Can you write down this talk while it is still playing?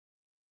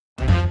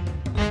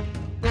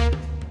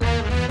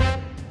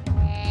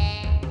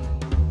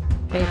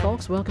Hey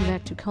folks, welcome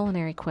back to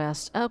Culinary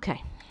Quest.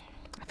 Okay,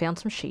 I found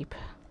some sheep.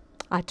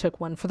 I took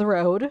one for the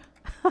road.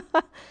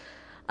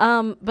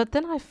 But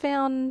then I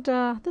found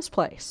this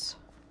place.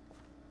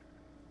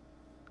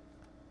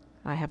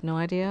 I have no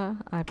idea.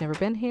 I've never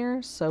been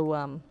here,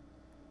 so,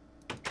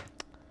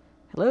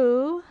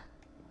 hello?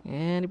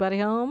 Anybody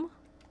home?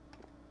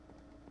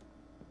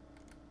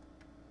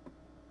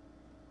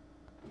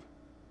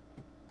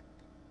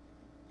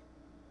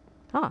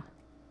 Ah,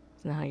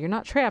 now you're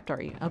not trapped,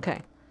 are you? Okay.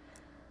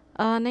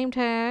 Name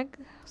tag,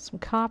 some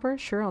copper,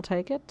 sure, I'll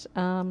take it.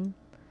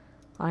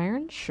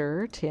 Iron,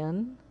 sure,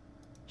 tin,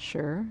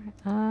 sure,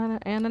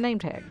 and a name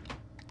tag.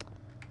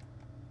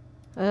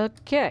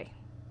 Okay.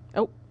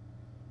 Oh,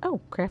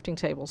 crafting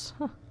tables,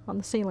 huh, on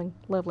the ceiling,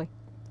 lovely.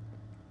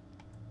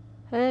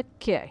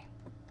 Okay,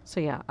 so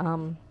yeah,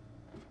 oh,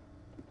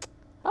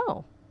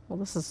 well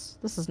this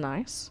is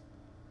nice.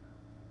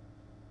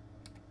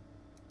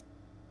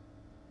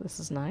 This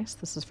is nice,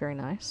 this is very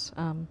nice.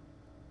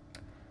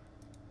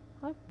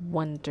 I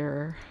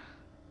wonder...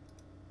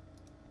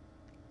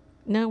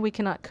 No, we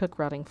cannot cook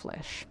rotting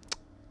flesh.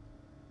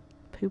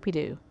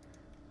 Poopy-doo.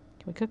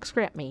 Can we cook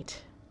scrap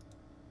meat?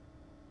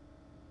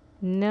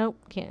 Nope,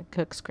 can't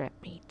cook scrap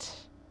meat.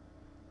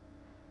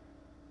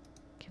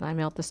 Can I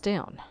melt this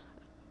down?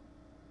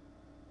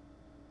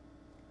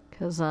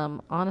 Because,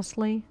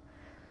 honestly,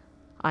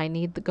 I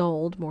need the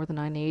gold more than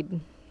I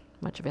need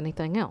much of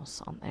anything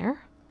else on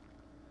there.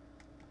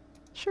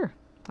 Sure,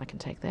 I can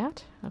take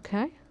that.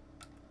 Okay.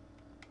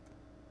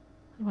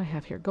 What do I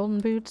have here? Golden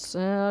boots?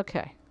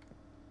 Okay.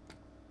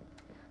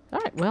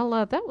 Alright,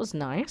 well, that was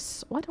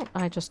nice. Why don't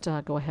I just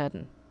go ahead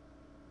and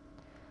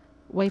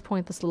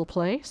waypoint this little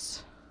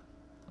place?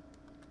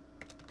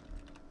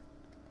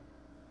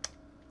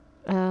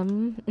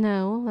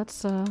 No,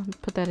 let's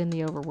put that in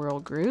the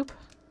overworld group.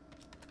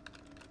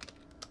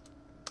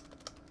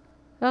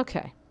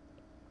 Okay.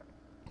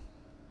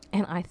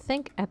 And I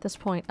think at this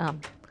point,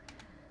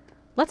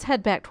 let's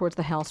head back towards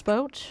the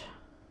houseboat.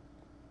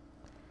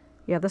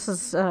 Yeah, this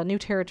is new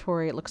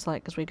territory, it looks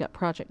like, because we've got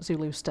Project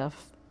Zulu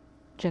stuff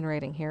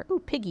generating here. Ooh,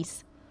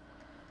 piggies.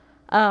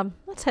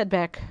 Let's head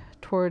back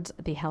towards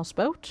the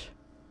houseboat.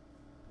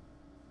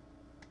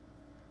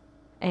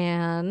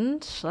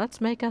 And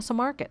let's make us a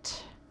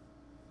market.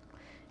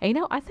 And, you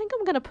know, I think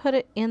I'm going to put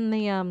it in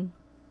the, I'm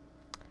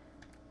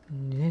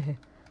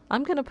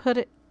going to put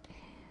it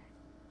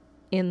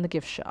in the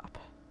gift shop.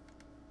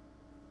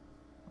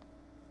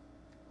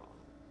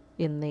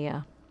 In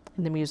the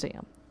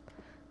museum.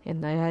 In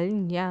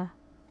the, yeah.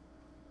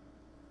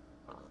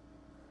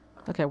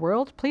 Okay,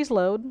 world, please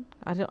load.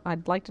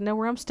 I'd like to know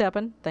where I'm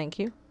stepping. Thank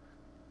you.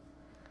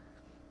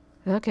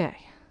 Okay.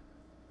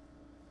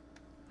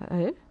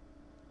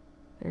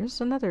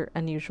 There's another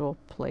unusual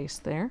place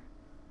there.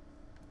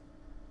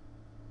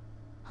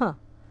 Huh.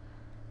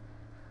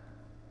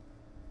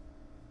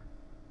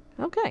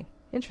 Okay,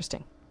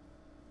 interesting.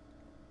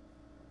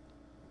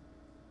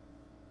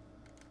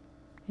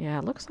 Yeah,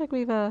 it looks like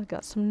we've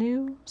got some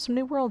new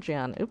world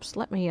gen. Oops,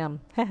 let me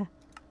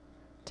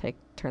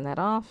turn that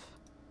off.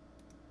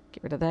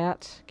 Get rid of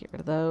that. Get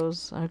rid of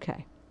those.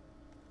 Okay.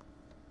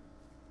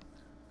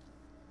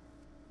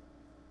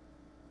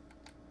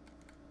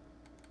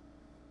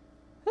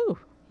 Ooh,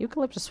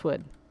 eucalyptus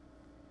wood.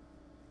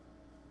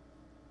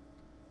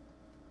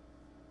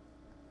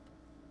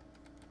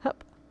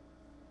 Hup.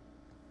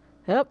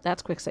 Hup,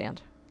 that's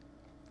quicksand.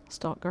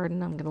 Stalk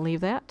garden, I'm going to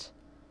leave that.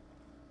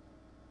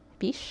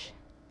 Beesh.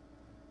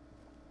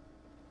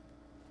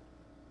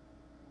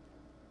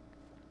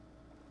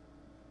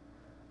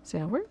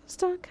 So we're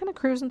just kind of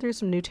cruising through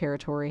some new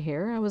territory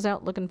here. I was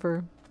out looking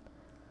for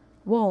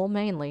wool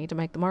mainly to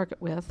make the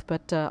market with,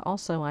 but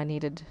also I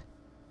need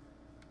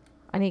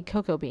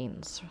cocoa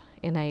beans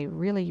in a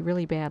really,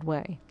 really bad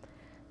way.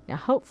 Now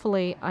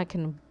hopefully I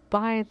can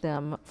buy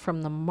them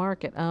from the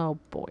market. Oh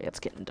boy,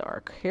 it's getting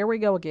dark. Here we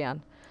go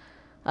again.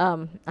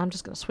 I'm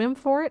just going to swim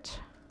for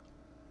it.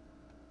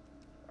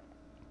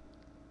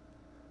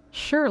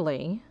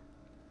 Surely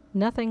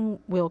nothing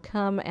will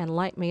come and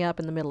light me up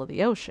in the middle of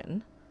the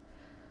ocean.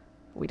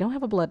 We don't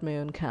have a blood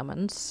moon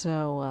coming,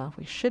 so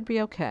we should be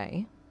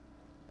okay.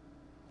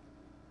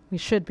 We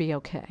should be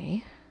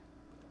okay.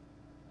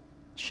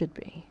 Should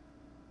be.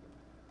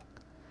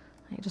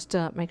 I just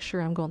make sure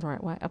I'm going the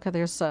right way. Okay,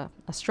 there's a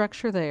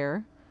structure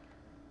there.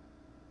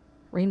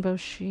 Rainbow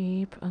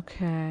sheep,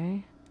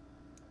 okay.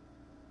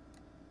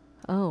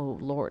 Oh,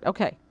 Lord.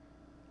 Okay.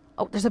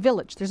 Oh, there's a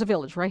village. There's a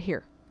village right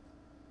here.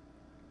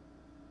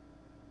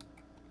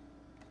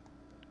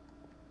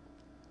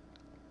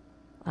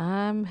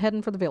 I'm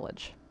heading for the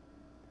village.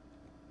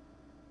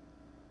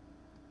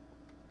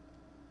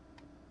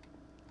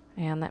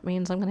 And that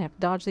means I'm going to have to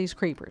dodge these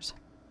creepers.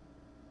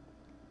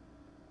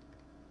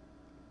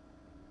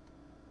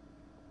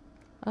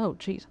 Oh,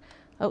 jeez.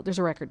 Oh, there's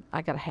a record.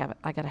 I gotta have it.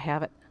 I gotta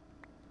have it.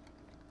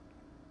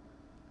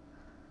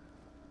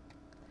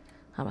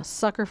 I'm a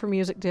sucker for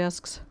music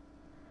discs.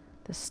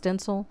 This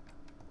stencil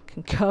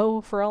can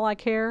go for all I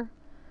care.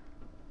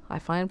 I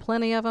find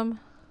plenty of them.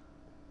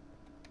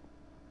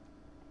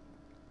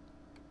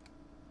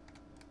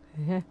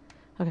 Yeah.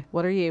 Okay,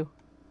 what are you?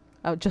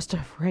 Oh, just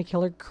a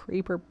regular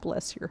creeper.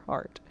 Bless your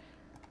heart.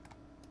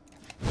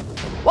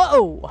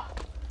 Whoa!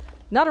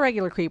 Not a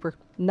regular creeper.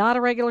 Not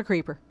a regular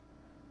creeper.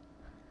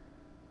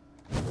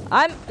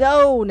 I'm...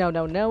 No, no,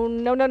 no, no,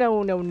 no, no,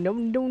 no, no, no,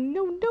 no, no,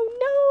 no,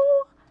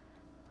 no.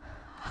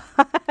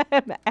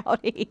 I'm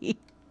outie.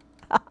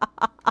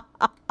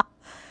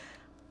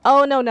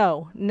 Oh, no,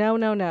 no. No,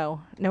 no,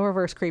 no. No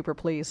reverse creeper,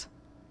 please.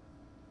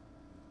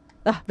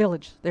 Ah,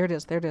 village. There it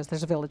is. There it is.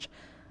 There's a village.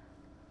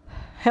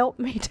 Help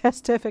me,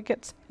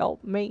 testificates.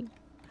 Help me.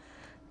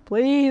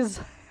 Please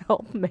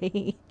help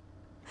me.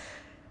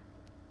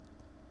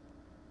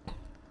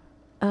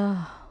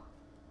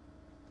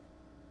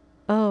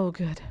 Oh,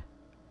 good.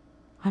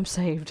 I'm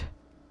saved.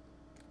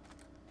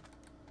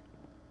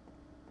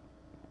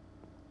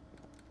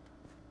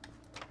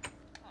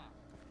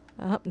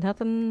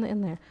 Nothing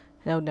in there.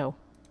 No, no.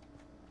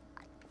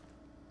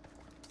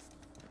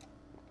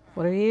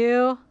 What are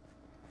you?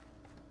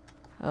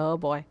 Oh,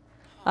 boy.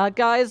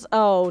 Guys,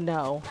 oh,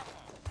 no.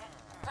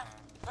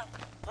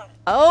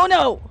 Oh,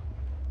 no!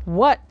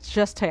 What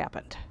just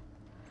happened?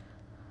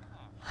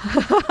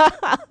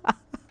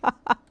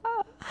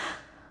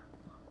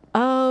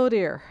 Oh,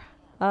 dear.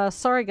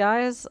 Sorry,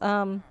 guys.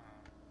 A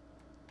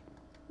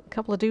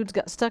couple of dudes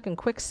got stuck in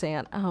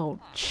quicksand. Oh,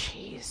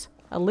 jeez.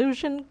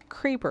 Illusion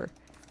creeper.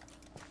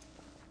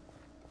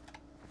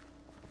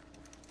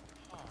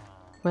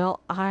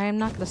 Well, I'm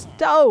not gonna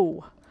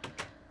Oh!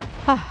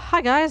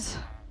 Hi, guys.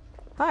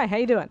 Hi, how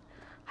you doing?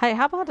 Hey,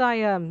 how about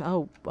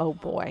oh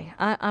boy.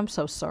 I'm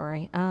so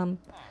sorry.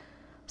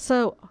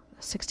 So,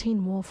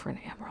 16 wool for an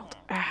emerald.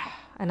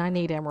 And I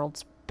need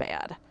emeralds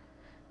bad.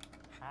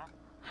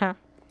 Huh?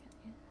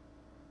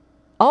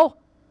 Oh!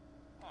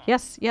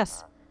 Yes,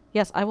 yes.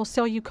 Yes, I will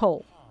sell you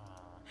coal.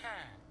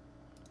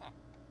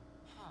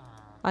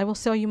 I will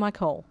sell you my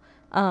coal.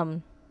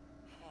 I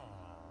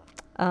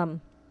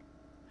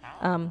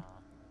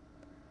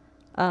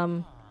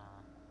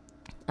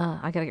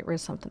gotta get rid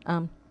of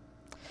something.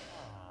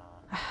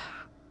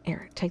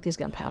 Here, take these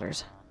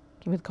gunpowders.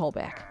 Give me the coal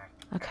back.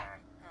 Okay.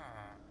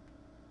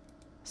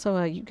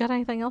 So, you got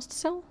anything else to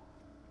sell?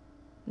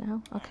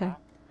 No? Okay.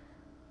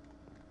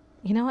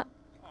 You know what?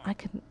 I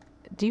can...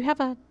 Do you have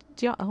a...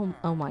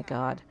 Oh my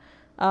god.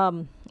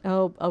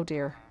 Oh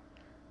dear.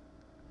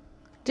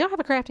 Do y'all have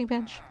a crafting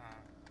bench?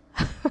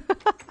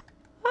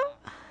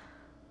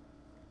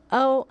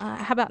 Oh,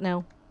 how about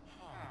no?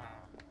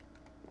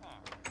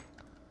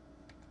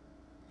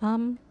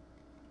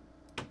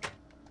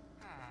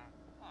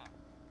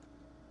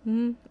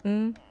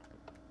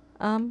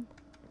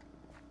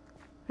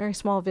 Very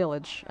small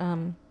village.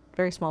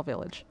 Very small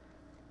village.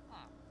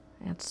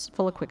 It's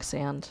full of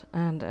quicksand.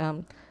 And,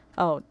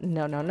 oh,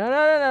 no, no, no,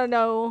 no, no, no,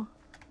 no.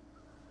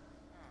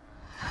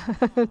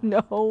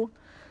 No.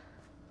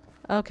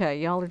 Okay,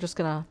 y'all are just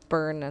gonna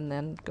burn and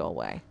then go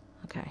away.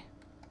 Okay.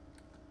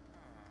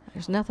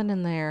 There's nothing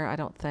in there, I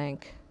don't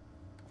think.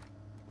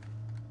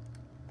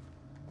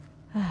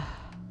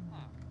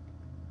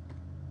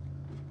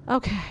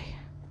 Okay.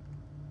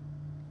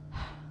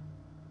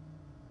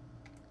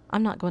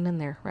 I'm not going in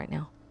there right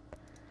now.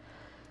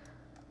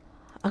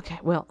 Okay,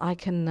 well, I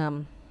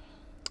can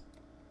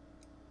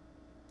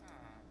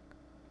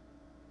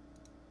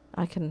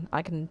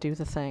do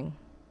the thing.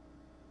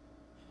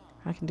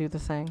 I can do the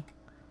thing.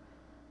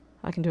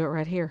 I can do it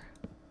right here.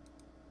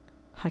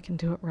 I can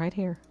do it right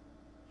here.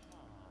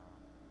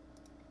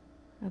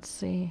 Let's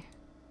see.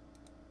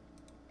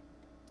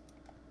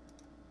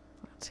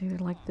 It's either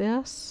like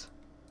this.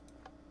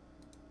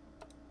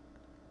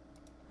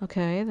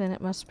 Okay, then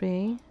it must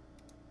be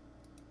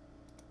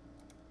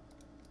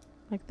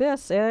like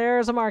this.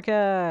 There's a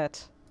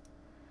market.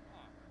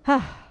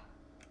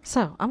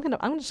 So I'm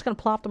just gonna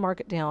plop the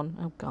market down.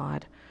 Oh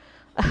God,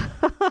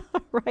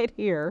 right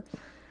here,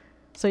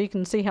 so you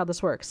can see how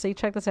this works. See,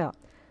 check this out.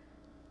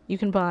 You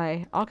can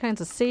buy all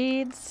kinds of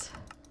seeds.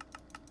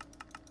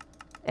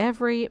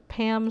 Every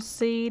Pam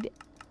seed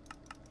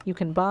you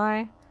can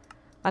buy.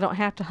 I don't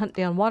have to hunt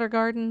down water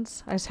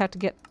gardens. I just have to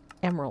get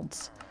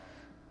emeralds.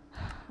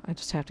 I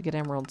just have to get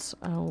emeralds.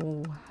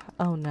 Oh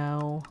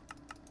no.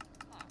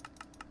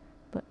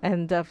 But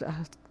and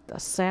the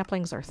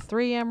saplings are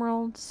 3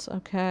 emeralds.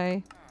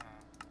 Okay.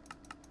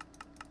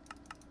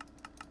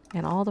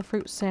 And all the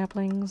fruit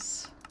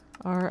saplings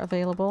are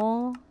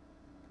available.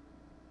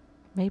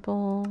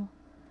 Maple,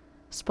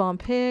 spawn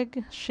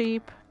pig,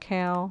 sheep,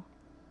 cow,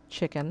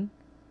 chicken,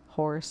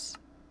 horse,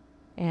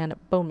 and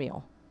bone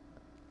meal.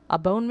 A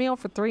bone meal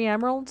for 3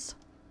 emeralds?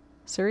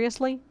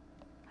 Seriously?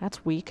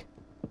 That's weak.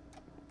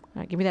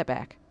 Alright, give me that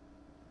back.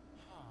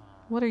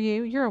 What are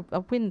you? You're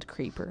a wind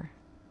creeper.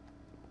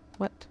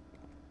 What?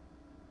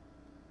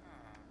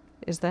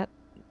 Is that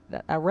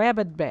a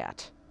rabid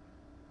bat?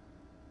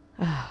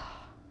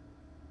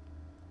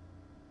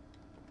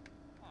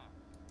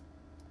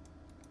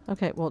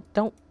 Okay, well,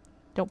 don't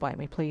bite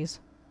me, please.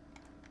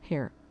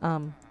 Here,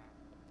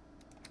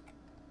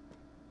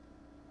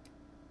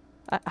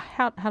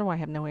 how do I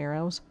have no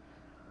arrows?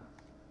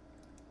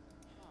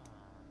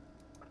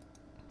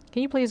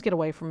 Can you please get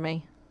away from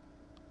me?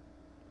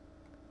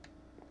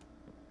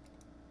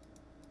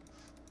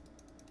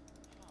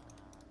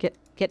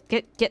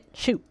 Get,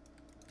 shoot.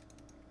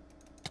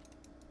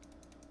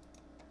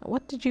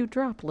 What did you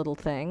drop, little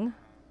thing?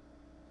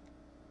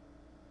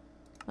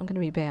 I'm gonna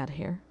be bad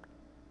here.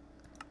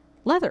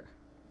 Leather.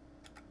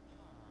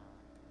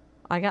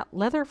 I got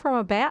leather from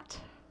a bat?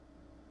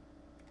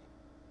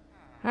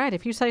 Alright,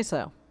 if you say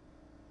so.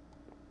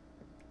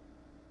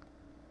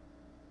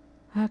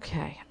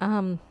 Okay,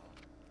 man,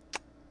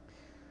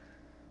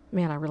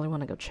 I really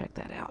want to go check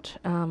that out.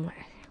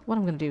 What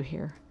I'm gonna do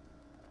here,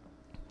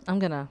 I'm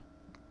gonna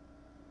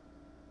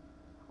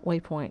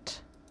waypoint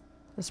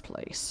this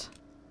place.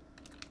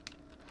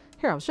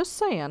 Here, I was just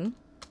saying,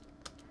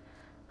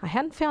 I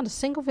hadn't found a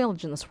single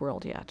village in this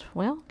world yet.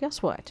 Well,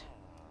 guess what?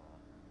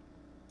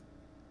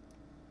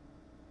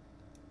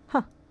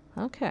 Huh,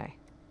 okay.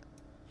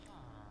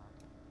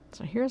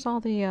 So here's all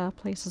the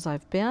places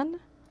I've been.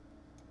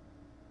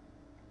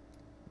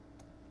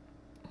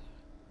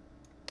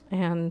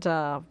 And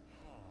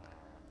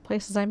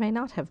places I may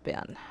not have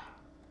been.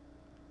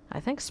 I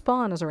think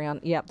spawn is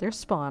around. Yep, there's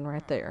spawn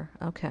right there.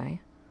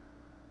 Okay.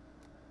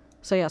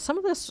 So yeah, some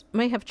of this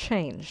may have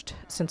changed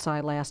since I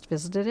last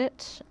visited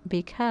it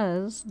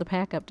because the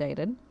pack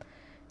updated.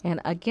 And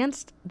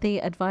against the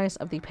advice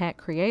of the pack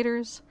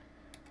creators,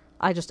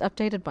 I just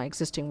updated my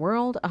existing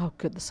world. Oh,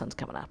 good, the sun's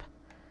coming up.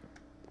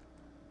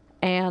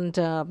 And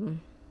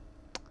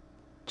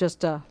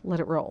just let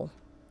it roll.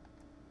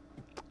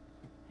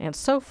 And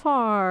so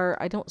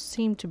far, I don't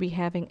seem to be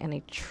having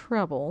any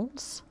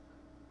troubles.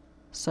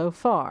 So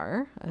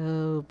far.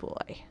 Oh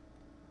boy.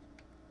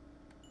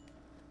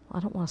 I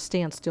don't want to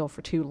stand still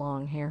for too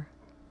long here.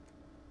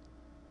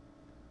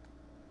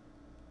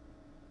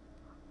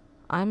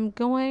 I'm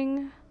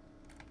going...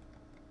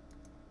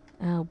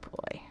 Oh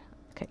boy.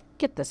 Okay,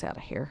 get this out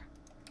of here.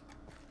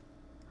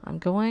 I'm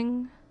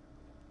going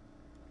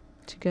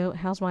to go...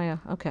 How's my...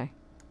 okay.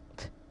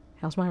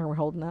 How's my armor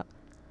holding up?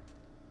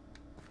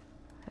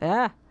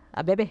 Ah,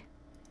 a baby.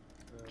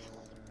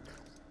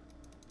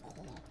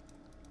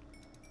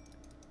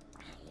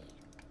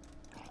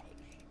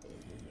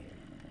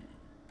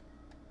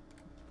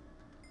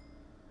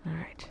 All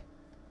right.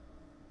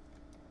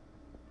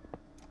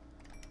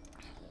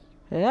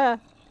 Yeah.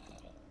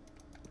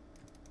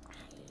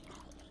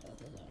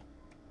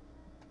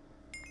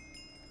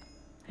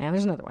 And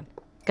there's another one.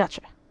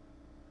 Gotcha.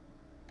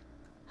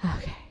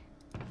 Okay.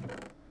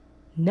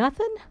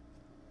 Nothing?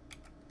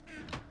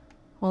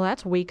 Well,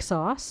 that's weak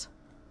sauce.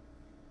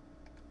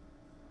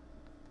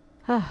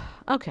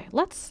 Okay,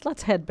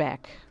 let's head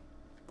back.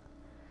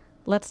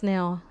 Let's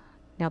now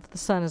that the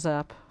sun is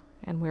up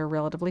and we're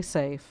relatively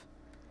safe,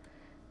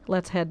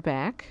 let's head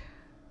back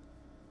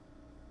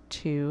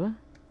to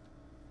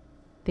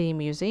the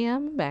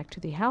museum, back to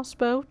the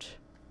houseboat.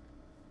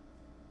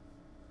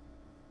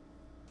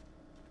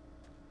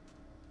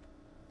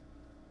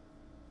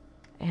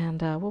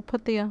 And we'll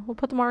put the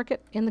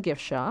market in the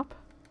gift shop.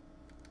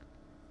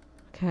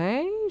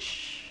 Okay,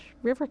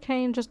 river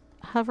cane just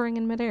hovering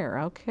in midair.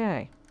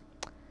 Okay,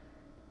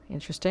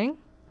 interesting.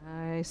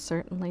 I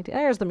certainly do.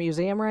 There's the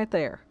museum right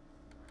there.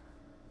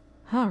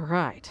 All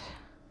right.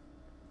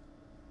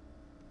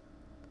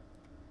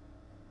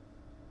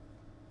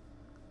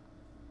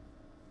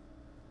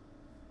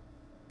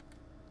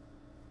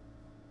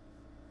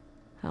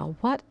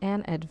 What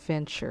an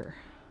adventure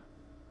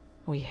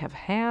we have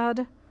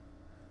had.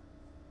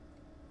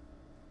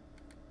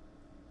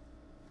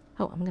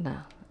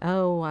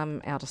 Oh,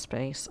 I'm out of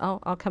space. I'll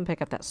come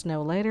pick up that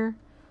snow later.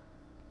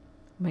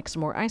 Make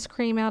some more ice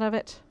cream out of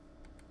it.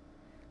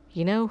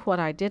 You know what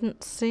I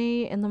didn't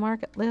see in the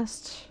market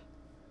list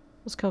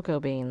was cocoa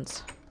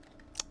beans.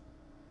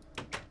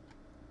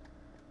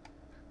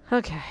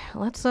 Okay,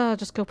 let's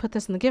just go put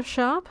this in the gift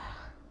shop.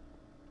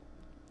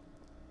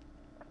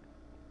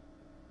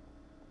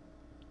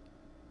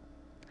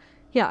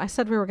 Yeah, I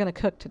said we were going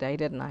to cook today,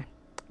 didn't I?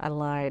 I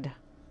lied.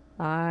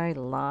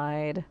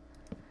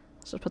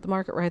 Let's just put the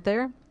market right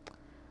there.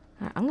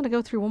 Right, I'm going to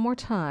go through one more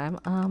time.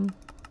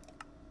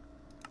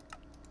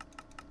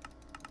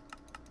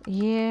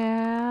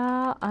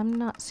 Yeah, I'm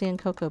not seeing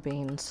cocoa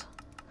beans.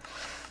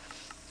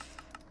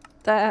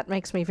 That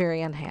makes me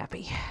very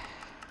unhappy.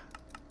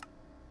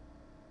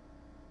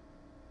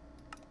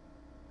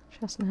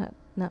 Chestnut,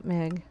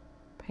 nutmeg,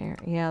 pear.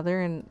 Yeah,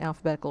 they're in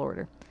alphabetical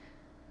order.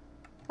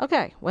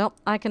 Okay, well,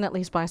 I can at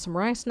least buy some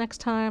rice next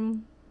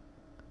time.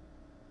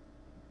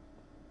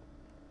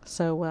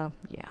 So,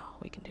 yeah,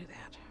 we can do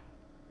that.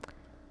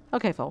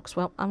 Okay, folks,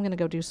 well, I'm going to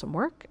go do some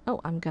work.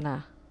 Oh,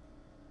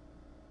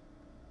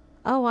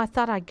 I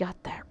thought I got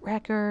that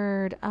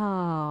record.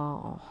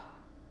 Oh.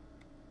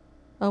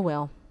 Oh,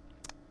 well.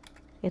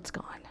 It's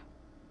gone.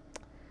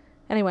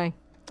 Anyway,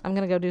 I'm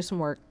going to go do some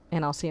work,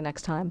 and I'll see you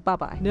next time.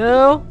 Bye-bye.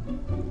 No!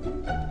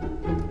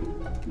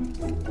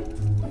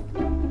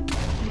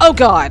 Oh,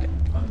 God!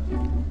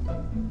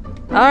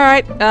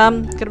 Alright,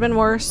 could have been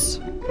worse.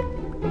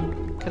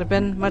 Could have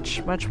been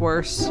much, much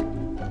worse.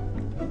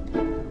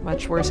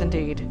 Much worse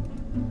indeed.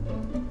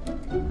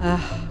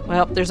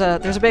 Well, there's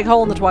a big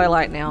hole in the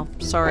twilight now.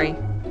 Sorry.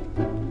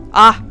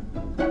 Ah!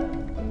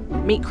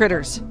 Meat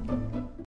critters.